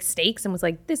served like steaks and was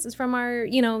like, this is from our,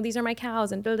 these are my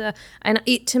cows and blah, blah. And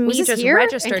it to me just here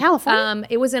registered. in California?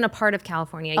 It was in a part of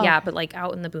California. Yeah. But like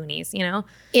out in the boonies,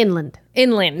 Inland,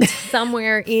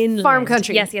 somewhere inland. Farm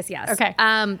country. Yes. Okay.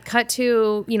 Cut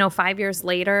to, 5 years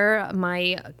later,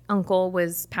 my uncle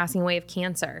was passing away of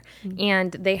cancer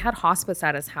and they had hospice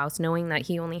at his house knowing that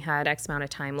he only had X amount of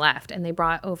time left. And they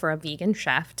brought over a vegan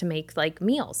chef to make like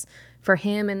meals for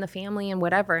him and the family and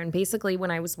whatever. And basically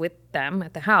when I was with them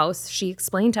at the house, she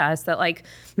explained to us that like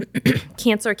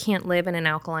cancer can't live in an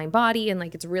alkaline body and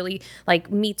like it's really like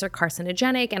meats are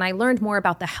carcinogenic. And I learned more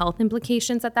about the health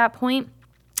implications at that point.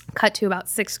 Cut to about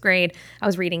 6th grade, I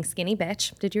was reading Skinny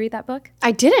Bitch. Did you read that book?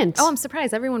 I didn't. Oh, I'm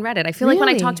surprised. Everyone read it. I feel like when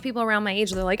I talk to people around my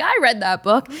age, they're like, I read that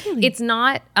book. Really? It's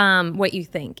not what you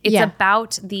think. It's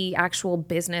about the actual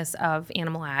business of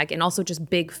animal ag and also just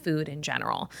big food in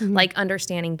general, like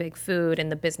understanding big food and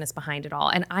the business behind it all.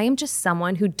 And I am just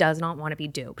someone who does not want to be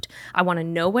duped. I want to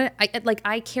know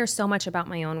I care so much about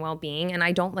my own well-being and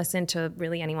I don't listen to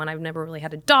really anyone. I've never really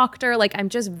had a doctor. Like I'm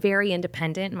just very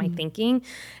independent in my thinking.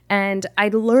 And I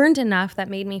learned enough that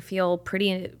made me feel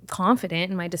pretty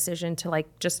confident in my decision to like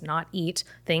just not eat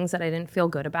things that I didn't feel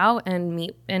good about, and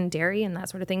meat and dairy and that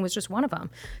sort of thing was just one of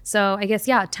them. So I guess,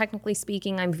 technically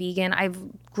speaking, I'm vegan. I've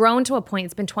grown to a point,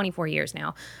 it's been 24 years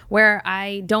now, where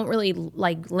I don't really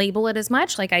like label it as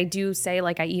much. Like I do say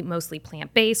like I eat mostly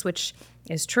plant-based, which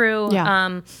is true.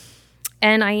 Yeah.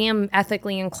 And I am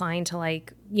ethically inclined to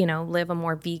like, live a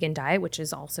more vegan diet, which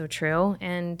is also true.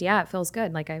 And it feels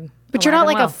good. Like but you're not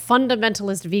like a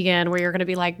fundamentalist vegan where you're going to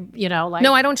be like, like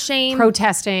no, I don't shame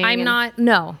protesting.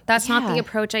 That's not the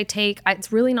approach I take.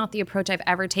 It's really not the approach I've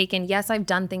ever taken. Yes, I've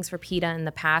done things for PETA in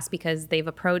the past because they've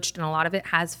approached and a lot of it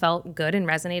has felt good and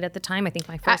resonated at the time. I think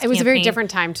my first it was a very different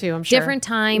time too, I'm sure. Different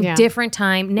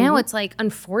time. Now it's like,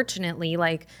 unfortunately,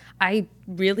 like I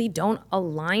really don't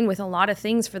align with a lot of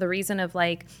things for the reason of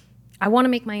like, I want to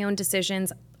make my own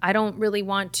decisions. I don't really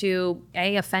want to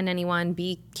offend anyone,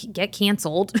 get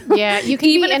canceled. Yeah, you can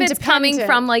even be if it's coming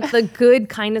from like the good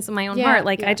kindness of my own heart.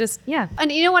 Like I just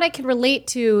And you know what? I can relate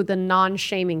to the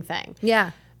non-shaming thing. Yeah,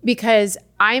 because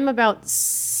I'm about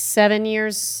 7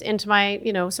 years into my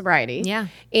sobriety. Yeah,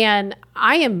 and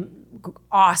I am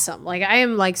awesome. Like I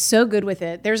am like so good with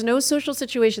it. There's no social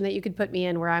situation that you could put me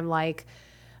in where I'm like,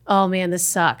 oh man, this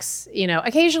sucks.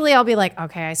 Occasionally I'll be like,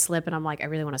 okay, I slip and I'm like, I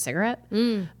really want a cigarette.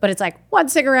 But it's like one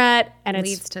cigarette and it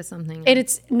leads to something. And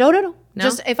it's no.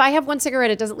 Just if I have one cigarette,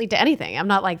 it doesn't lead to anything. I'm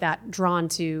not like that drawn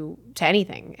to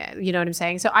anything. You know what I'm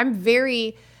saying? So I'm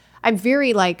very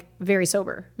like very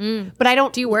sober. But I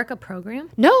don't. Do you work a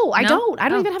program? No, I don't. I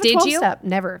don't even have a 12-step. You?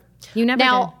 Never. You never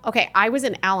Now, did? okay, I was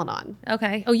in Al-Anon.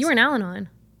 Okay. Oh, you were in Al-Anon.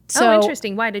 So,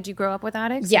 interesting. Why? Did you grow up with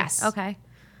addicts? Yes. Okay.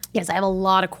 Yes, I have a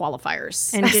lot of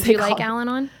qualifiers. And did you like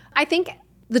Al-Anon? I think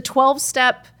the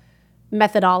 12-step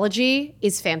methodology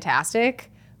is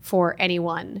fantastic for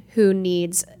anyone who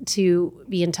needs to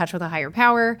be in touch with a higher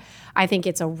power. I think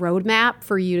it's a roadmap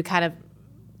for you to kind of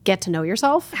get to know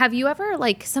yourself. Have you ever,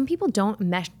 like, some people don't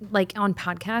like on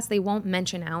podcasts, they won't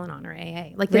mention Al-Anon or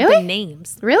AA. Like, really? The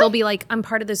names. Really? They'll be like, I'm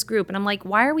part of this group. And I'm like,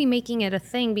 why are we making it a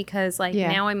thing? Because, like,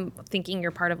 now I'm thinking you're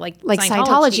part of, like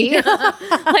Scientology.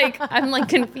 Like, I'm, like,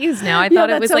 confused now. I thought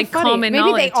it was, so like, funny. Maybe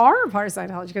common knowledge. Maybe they are part of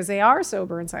Scientology because they are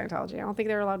sober in Scientology. I don't think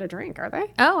they're allowed to drink, are they?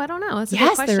 Oh, I don't know. That's a good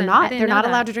yes, question. they're not. They're not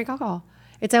allowed to drink alcohol.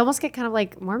 It's almost get kind of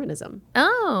like Mormonism.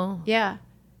 Oh. Yeah.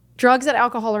 Drugs and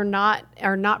alcohol are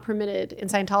not permitted in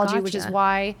Scientology, which is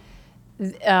why,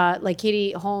 like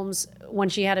Katie Holmes, when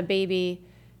she had a baby,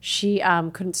 She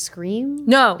couldn't scream.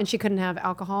 No. And she couldn't have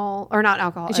alcohol, or not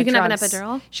alcohol. And she couldn't have an drugs.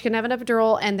 epidural? She couldn't have an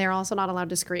epidural, and they're also not allowed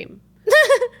to scream.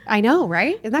 I know,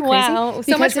 right? Isn't that crazy? Wow.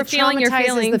 So much for feeling your traumatizes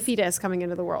feelings. the fetus coming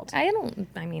into the world. I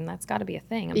mean, that's got to be a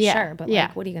thing, I'm sure. But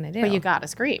like, what are you going to do? But you got to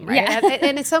scream, right? Yeah.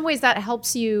 and in some ways that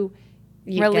helps you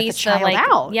Release get the child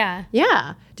out. Yeah.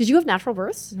 Yeah. Did you have natural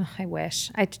births? Ugh, I wish.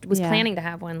 I was planning to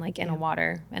have one like in a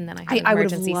water, and then I had an I would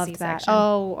have emergency loved C-section. that.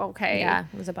 Oh, okay. Yeah,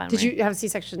 it was a bummer. Did you have a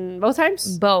C-section both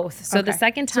times? Both. So the Okay.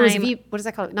 second So time. what is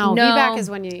that called? No, VBAC is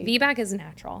when you... VBAC is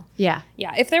natural. Yeah.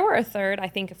 Yeah. If there were a third, I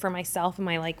think for myself and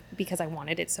my because I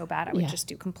wanted it so bad, I would just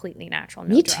do completely natural.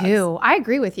 No Me drugs. too. I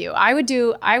agree with you. I would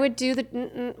do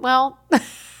the... well...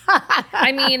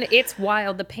 I mean, it's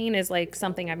wild. The pain is like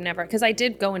something I've never, because I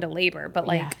did go into labor, but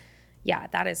like, yeah,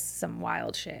 that is some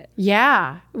wild shit.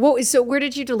 Yeah. Well, so where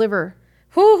did you deliver?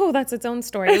 Whew, that's its own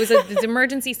story. It was an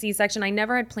emergency C-section. I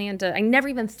never had planned to, I never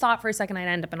even thought for a second I'd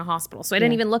end up in a hospital. So I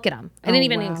didn't even look at them. I didn't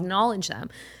even acknowledge them.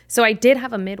 So I did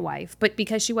have a midwife, but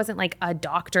because she wasn't like a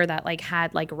doctor that like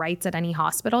had like rights at any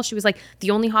hospital, she was like,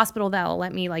 the only hospital that will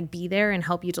let me like be there and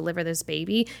help you deliver this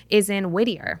baby is in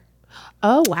Whittier.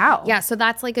 Oh, wow. Yeah, so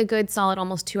that's like a good solid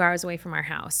almost 2 hours away from our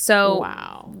house. So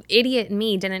idiot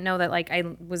me didn't know that like I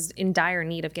was in dire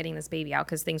need of getting this baby out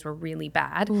because things were really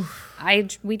bad.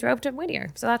 We drove to Whittier.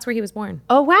 So that's where he was born.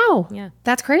 Oh, wow. Yeah.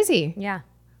 That's crazy. Yeah.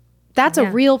 That's a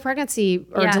real pregnancy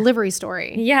or delivery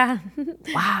story. Yeah.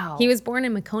 Wow. He was born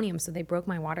in meconium, so they broke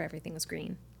my water. Everything was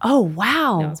green. Oh,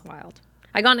 wow. That was wild.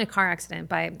 I got in a car accident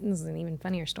this is an even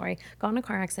funnier story. Got in a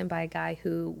car accident by a guy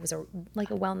who was a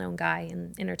well-known guy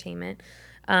in entertainment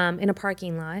in a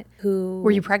parking lot.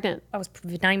 Were you pregnant? I was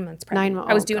 9 months pregnant. 9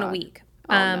 months. I was Oh, due in a God. week.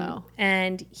 No.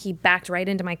 And he backed right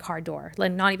into my car door,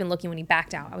 like not even looking when he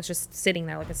backed out. I was just sitting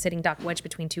there like a sitting duck wedged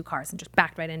between two cars and just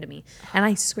backed right into me. And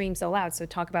I screamed so loud. So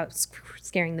talk about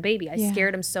scaring the baby. I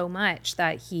scared him so much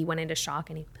that he went into shock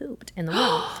and he pooped in the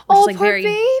womb, which is like poor very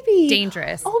baby.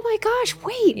 dangerous. Oh my gosh,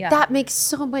 wait. That makes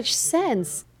so much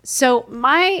sense. So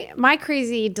my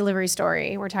crazy delivery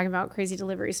story, we're talking about crazy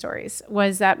delivery stories,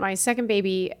 was that my second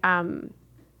baby,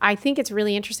 I think it's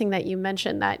really interesting that you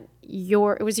mentioned that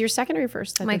it was your second or your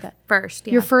first that did that? First,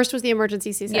 yeah. Your first was the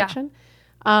emergency C-section?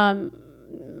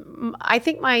 I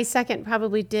think my second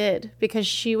probably did because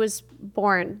she was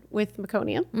born with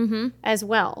meconium as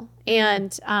well.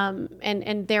 And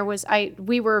there was,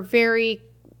 we were very,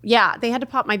 they had to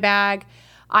pop my bag.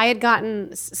 I had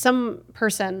gotten some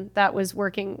person that was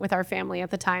working with our family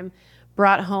at the time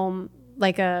brought home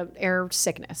like a air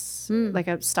sickness, like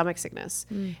a stomach sickness.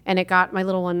 And it got my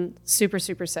little one super,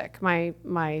 super sick. My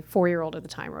 4-year-old at the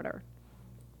time or whatever.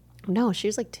 No, she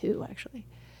was like 2 actually.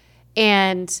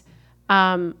 And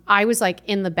I was like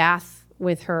in the bath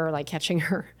with her, like catching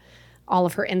all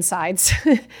of her insides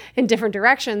in different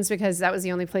directions because that was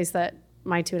the only place that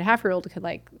my 2.5-year-old could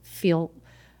like feel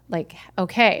like,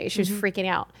 okay. She was freaking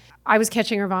out. I was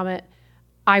catching her vomit.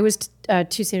 I was 2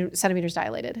 centimeters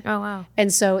dilated. Oh, wow.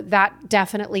 And so that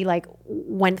definitely like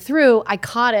went through. I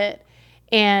caught it.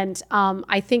 And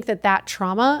I think that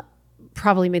trauma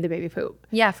probably made the baby poop.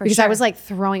 Yeah, for because sure. I was like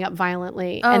throwing up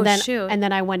violently. Oh, and then, shoot. And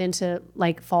then I went into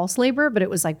like false labor, but it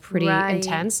was like pretty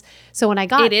intense. So when I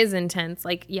got It is intense.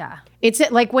 Like, yeah. it's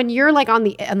like when you're like on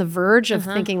the verge of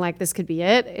thinking like this could be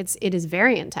it, it is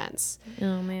very intense.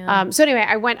 Oh, man. So anyway,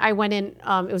 I went in,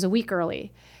 it was a week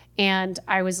early. And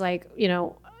I was like,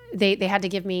 they had to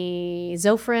give me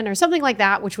Zofran or something like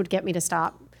that, which would get me to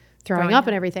stop throwing up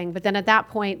and everything. But then at that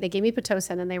point, they gave me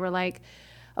Pitocin and they were like,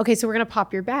 okay, so we're going to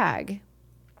pop your bag.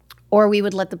 Or we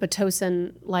would let the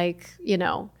Pitocin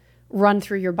run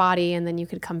through your body and then you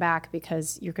could come back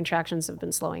because your contractions have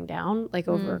been slowing down like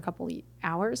over a couple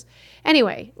hours.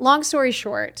 Anyway, long story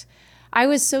short, I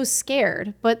was so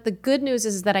scared. But the good news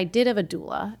is that I did have a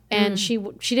doula and she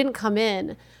didn't come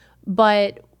in,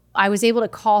 but I was able to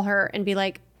call her and be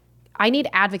like, I need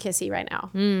advocacy right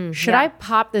now. Should I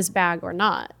pop this bag or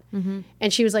not?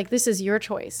 And she was like, this is your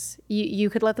choice. You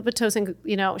could let the Pitocin,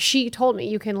 she told me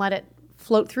you can let it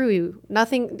float through you.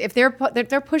 Nothing, if they're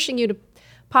pushing you to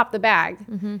pop the bag,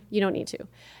 you don't need to.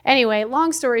 Anyway,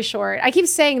 long story short, I keep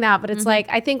saying that, but it's like,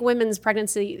 I think women's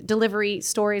pregnancy delivery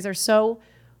stories are so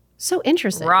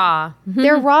interesting. Raw.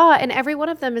 They're raw and every one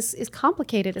of them is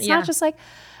complicated. It's not just like,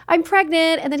 I'm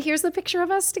pregnant, and then here's the picture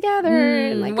of us together.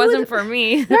 And like, It wasn't for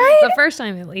me. Right? The first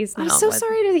time at least. I'm no, so but-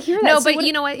 sorry to hear that. No, So but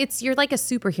you know what? You're like a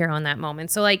superhero in that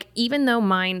moment. So like, even though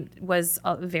mine was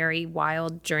a very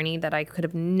wild journey that I could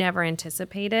have never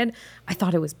anticipated, I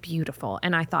thought it was beautiful.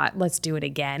 And I thought, let's do it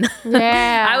again.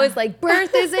 Yeah. I was like,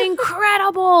 birth is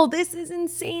incredible. This is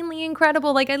insanely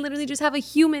incredible. Like I literally just have a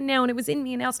human now and it was in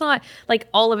me and now it's not. Like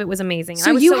all of it was amazing.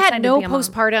 So I was you excited had to no be a mom.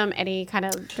 postpartum, any kind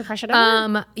of depression?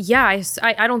 Ever? Yeah,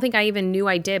 I don't think I even knew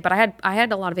I did, but I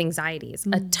had a lot of anxieties,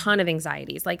 a ton of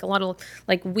anxieties, like a lot of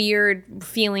like weird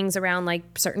feelings around like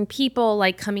certain people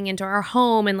like coming into our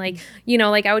home and like, you know,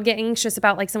 like I would get anxious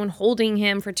about like someone holding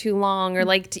him for too long or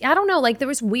like, I don't know, like there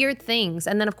was weird things.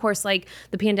 And then of course, like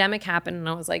the pandemic happened and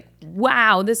I was like,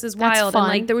 wow, this is wild. fun. And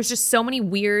like, there was just so many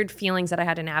weird feelings that I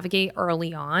had to navigate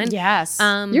early on. Yes.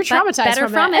 but You're traumatized better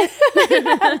from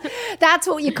it. That's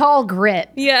what you call grit.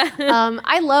 Yeah.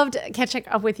 I loved catching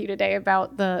up with you today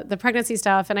about the pregnancy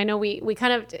stuff. And I know we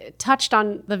kind of touched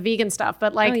on the vegan stuff,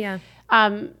 but like, Oh, yeah.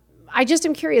 I just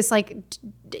am curious, like,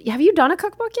 have you done a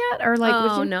cookbook yet? Or like,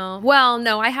 would Oh, you? no. Well,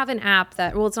 no, I have an app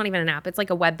well, it's not even an app. It's like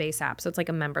a web-based app. So it's like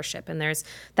a membership and there's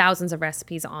thousands of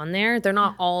recipes on there. They're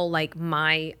not all like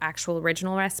my actual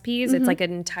original recipes. It's like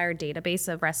an entire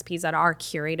database of recipes that are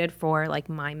curated for like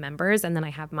my members. And then I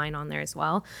have mine on there as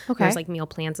well. Okay. There's like meal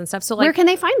plans and stuff. So like, Where can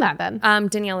they find that then?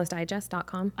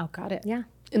 DaniellasDigest.com. Oh, got it. Yeah.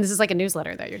 And this is like a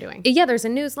newsletter that you're doing. Yeah, there's a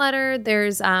newsletter.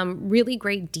 There's really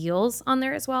great deals on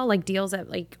there as well, like deals that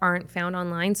like aren't found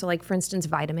online. So like for instance,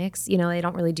 Vitamix, you know, they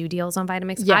don't really do deals on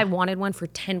Vitamix. Yeah. I wanted one for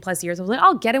 10 plus years. I was like,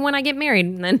 I'll get it when I get married.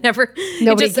 And then never.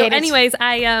 Nobody So get it. anyways,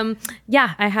 I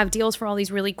have deals for all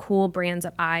these really cool brands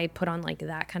that I put on like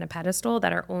that kind of pedestal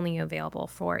that are only available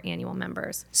for annual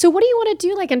members. So what do you want to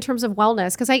do like in terms of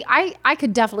wellness? Because I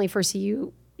could definitely foresee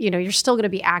you, you know, you're still going to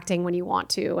be acting when you want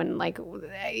to. And like,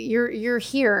 you're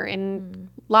here in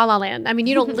La La Land. I mean,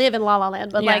 you don't live in La La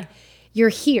Land, but Yeah. like you're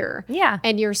here. Yeah.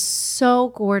 And you're so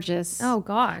gorgeous. Oh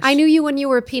gosh. I knew you when you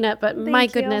were a peanut, but my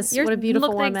Thank you. goodness, You what a beautiful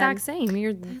look woman. the exact same.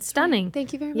 You're stunning.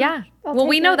 Thank you very Yeah. much. I'll Well,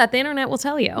 we take know it. that the internet will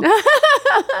tell you.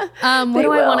 What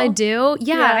do I want to do?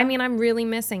 Yeah, Yeah. I mean, I'm really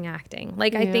missing acting.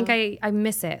 Like, I think Yeah. I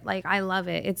miss it. Like, I love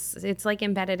it. It's like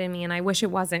embedded in me, and I wish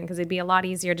it wasn't because it'd be a lot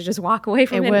easier to just walk away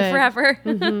from It it, would. forever.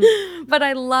 But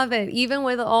I love it, even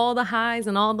with all the highs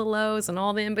and all the lows and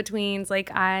all the in betweens.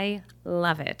 Like, I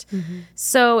love it.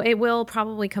 So it will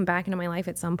probably come back into my life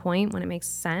at some point when it makes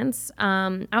sense.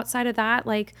 Outside of that,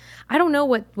 like, I don't know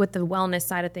what the wellness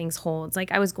side of things holds.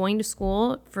 Like, I was going to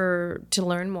school to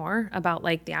learn more about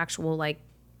like the actual like,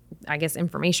 I guess,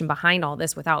 information behind all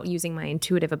this without using my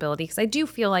intuitive ability. Because I do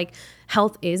feel like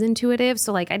health is intuitive.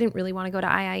 So like, I didn't really want to go to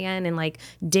IIN and like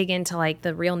dig into like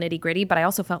the real nitty gritty, but I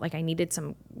also felt like I needed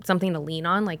something to lean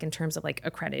on, like in terms of like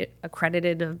accredited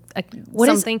What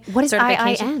is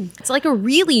certification. IIN? It's like a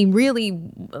really, really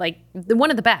like one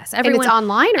of the best. it's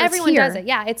online or it's everyone here? does it.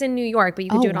 Yeah, it's in New York, but you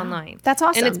can Oh, do it wow. online. That's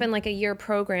awesome. And it's been like a year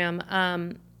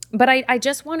program. But I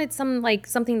just wanted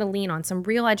something to lean on, some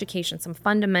real education, some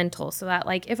fundamentals, so that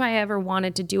like if I ever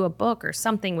wanted to do a book or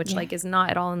something, which like is not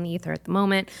at all in the ether at the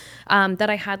moment, that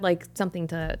I had like something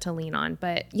to lean on.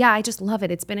 But yeah, I just love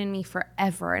it. It's been in me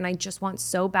forever, and I just want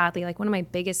so badly. Like one of my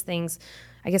biggest things,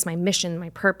 I guess my mission, my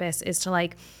purpose is to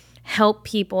like help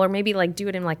people, or maybe like do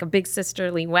it in like a big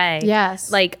sisterly way. Yes.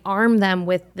 Like arm them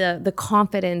with the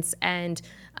confidence and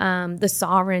the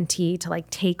sovereignty to like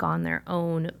take on their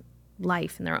own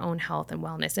life and their own health and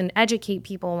wellness, and educate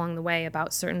people along the way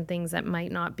about certain things that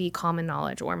might not be common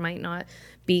knowledge or might not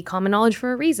be common knowledge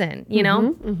for a reason, you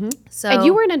know? So, And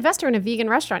you were an investor in a vegan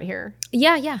restaurant here.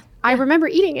 yeah. I remember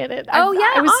eating it. Oh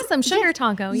yeah, awesome. Sugar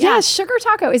taco. Yeah. Yes, sugar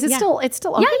taco. Is it still? It's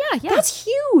still open? Yeah. That's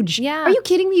huge. Yeah. Are you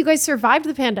kidding me? You guys survived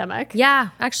the pandemic. Yeah,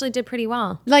 actually did pretty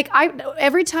well. Like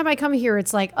every time I come here,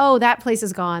 it's like, oh, that place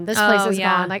is gone. This place is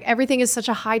yeah. gone. Like everything is such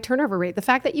a high turnover rate. The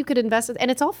fact that you could invest and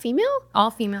it's all female.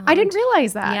 All female. I didn't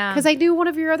realize that. Yeah. Because I knew one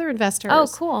of your other investors. Oh,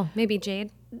 cool. Maybe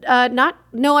Jade. I mean,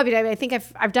 I think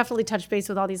I've definitely touched base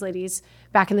with all these ladies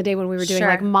back in the day when we were doing Sure.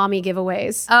 like mommy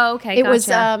giveaways. Oh, okay. It was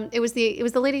gotcha. it was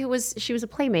the lady who was a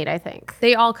playmate, I think.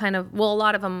 They all kind of, well, a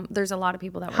lot of them, there's a lot of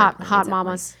people that were Hot playmates at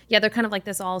mamas. like- yeah, they're kind of like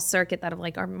this all circuit that of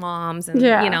like our moms and,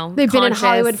 Yeah, you know, they've been in conscious.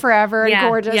 Hollywood forever and Yeah,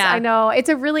 gorgeous. yeah. I know it's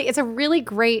a really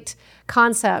great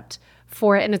concept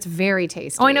for it, and it's very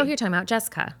tasty. Oh, I know who you're talking about.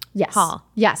 Jessica Yes, Hall.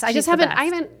 yes. I She's just the haven't. best.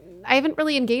 I haven't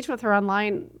really engaged with her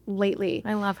online lately.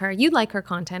 I love her. You'd like her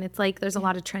content. It's like there's a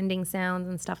lot of trending sounds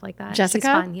and stuff like that. Jessica?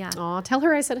 She's fun, yeah. Aw, tell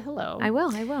her I said hello. I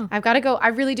will. I've got to go. I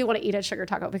really do want to eat at Sugar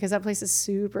Taco because that place is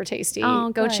super tasty. Oh,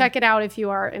 go good. check it out if you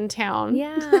are in town.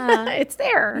 Yeah. It's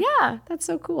there. Yeah. That's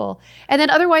so cool. And then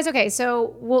otherwise, okay,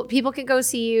 so people can go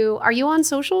see you. Are you on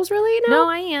socials really now? No,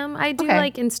 I am. I do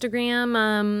like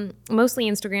Instagram,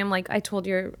 mostly Instagram. Like I told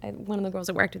one of the girls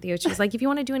that worked with you, she was like, if you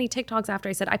want to do any TikToks after,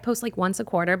 I said, I post like once a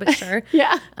quarter, but sure.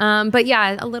 Yeah. But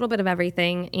yeah, a little bit of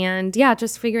everything. And yeah,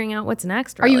 just figuring out what's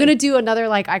next. Are you going to do another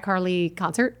like iCarly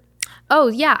concert? Oh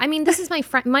yeah. I mean, this is my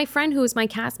friend. My friend who is my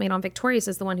castmate on Victorious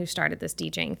is the one who started this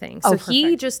DJing thing. So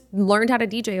he just learned how to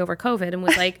DJ over COVID and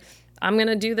was like, I'm going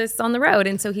to do this on the road.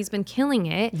 And so he's been killing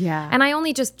it. Yeah. And I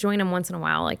only just join him once in a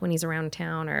while, like when he's around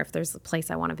town or if there's a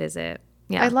place I want to visit.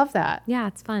 Yeah. I love that. Yeah,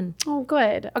 it's fun. Oh,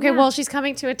 good. Okay, well, she's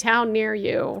coming to a town near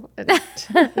you.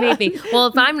 Maybe. Well,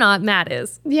 if I'm not, Matt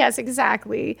is. Yes,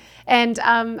 exactly. And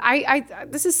I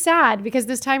this is sad because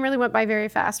this time really went by very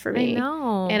fast for me. I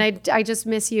know. And I just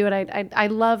miss you. And I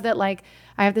love that like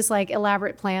I have this like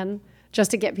elaborate plan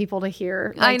just to get people to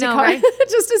hear. Like, I know, right?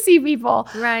 Just to see people.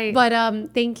 Right. But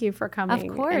thank you for coming.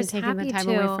 Of course, and taking the happy time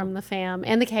to. away from the fam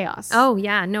and the chaos. Oh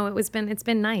yeah, no, it's been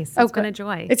nice. It's been a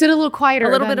joy. It's been a little quieter.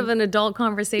 A little bit of an adult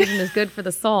conversation is good for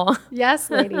the soul. Yes,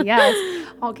 lady. Yes.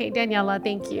 Okay, Daniella,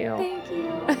 thank you. Thank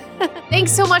you.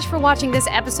 Thanks so much for watching this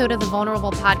episode of the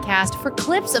Vulnerable Podcast. For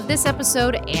clips of this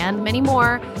episode and many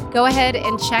more, go ahead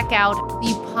and check out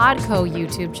the Podco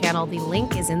YouTube channel. The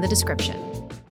link is in the description.